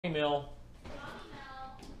Mill.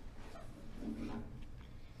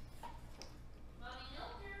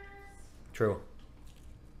 True.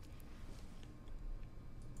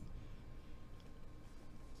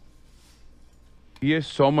 He has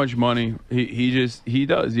so much money. He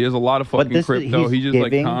does. He has a lot of fucking crypto. He's just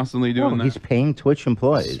like constantly doing that. He's paying Twitch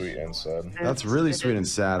employees. Sweet and sad. That's really sweet and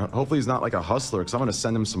sad. Hopefully he's not like a hustler, because I'm gonna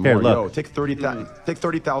send him some more. Yo, take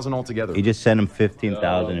 30,000 altogether. He just sent him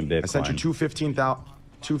 15,000 in Bitcoin. I sent you two 15,000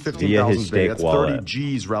 his big. That's 30 wallet.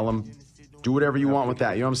 G's, Relum. Do whatever you want with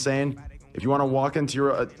that. You know what I'm saying? If you want to walk into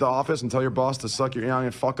your the office and tell your boss to suck your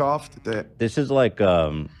and fuck off. This is like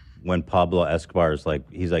when Pablo Escobar is like,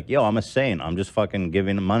 he's like, yo, I'm a saint. I'm just fucking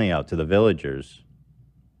giving money out to the villagers.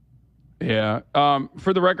 Yeah.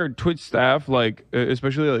 For the record, Twitch staff, like,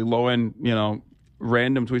 especially like low end, you know,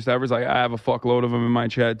 random Twitch staffers, like I have a fuckload of them in my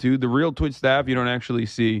chat too. The real Twitch staff, you don't actually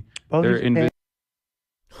see. They're invisible.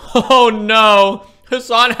 Oh no!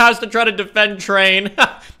 Hasan has to try to defend Train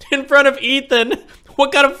in front of Ethan.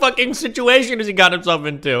 What kind of fucking situation has he got himself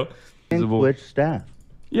into? Twitch staff.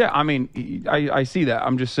 Yeah, I mean, I see that.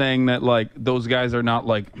 I'm just saying that, like, those guys are not,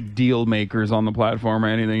 like, deal makers on the platform or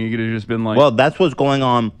anything. You could have just been, like... Well, that's what's going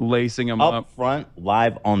on. Lacing them up front,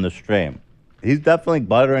 live on the stream. He's definitely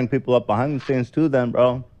buttering people up behind the scenes, too, then,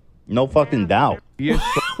 bro. No fucking doubt.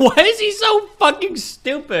 Why is he so fucking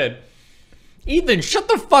stupid? Ethan, shut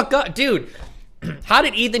the fuck up. Dude, how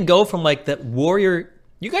did Ethan go from, like, that warrior...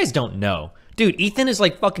 You guys don't know. Dude, Ethan is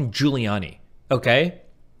like fucking Giuliani, okay?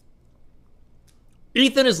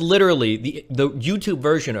 Ethan is literally the YouTube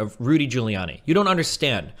version of Rudy Giuliani. You don't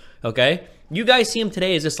understand, okay? You guys see him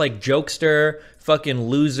today as this like jokester, fucking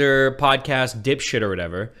loser, podcast dipshit or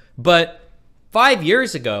whatever. But 5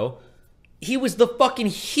 years ago, he was the fucking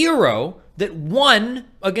hero that won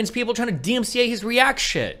against people trying to DMCA his React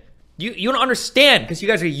shit. You don't understand because you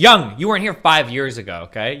guys are young. You weren't here 5 years ago,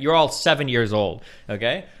 okay? You're all 7 years old,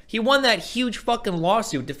 okay? He won that huge fucking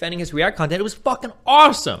lawsuit defending his React content. It was fucking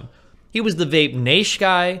awesome. He was the Vape Nash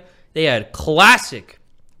guy. They had classic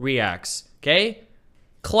Reacts, okay?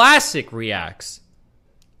 Classic Reacts.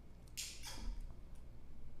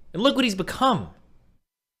 And look what he's become.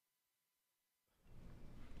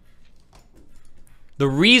 The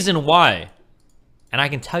reason why, and I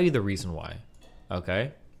can tell you the reason why,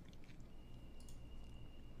 okay?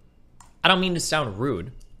 I don't mean to sound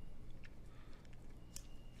rude.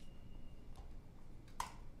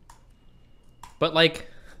 But like,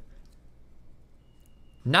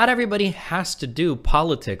 not everybody has to do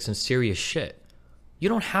politics and serious shit. You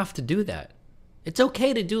don't have to do that. It's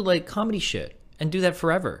okay to do like comedy shit and do that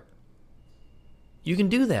forever. You can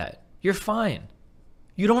do that. You're fine.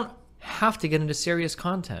 You don't have to get into serious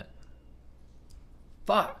content.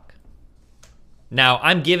 Fuck. Now,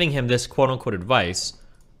 I'm giving him this quote unquote advice,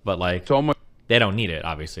 but like, they don't need it,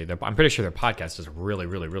 obviously. I'm pretty sure their podcast does really,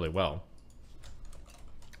 really, really well.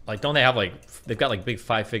 Like, don't they have like, they've got like big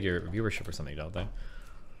 5-figure viewership or something, don't they?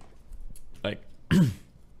 Like, I'm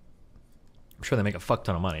sure they make a fuck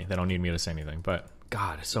ton of money. They don't need me to say anything, but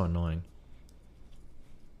God, it's so annoying.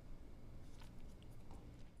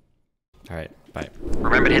 All right, bye.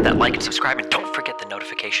 Remember to hit that like and subscribe, and don't forget the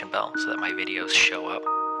notification bell so that my videos show up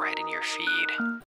right in your feed.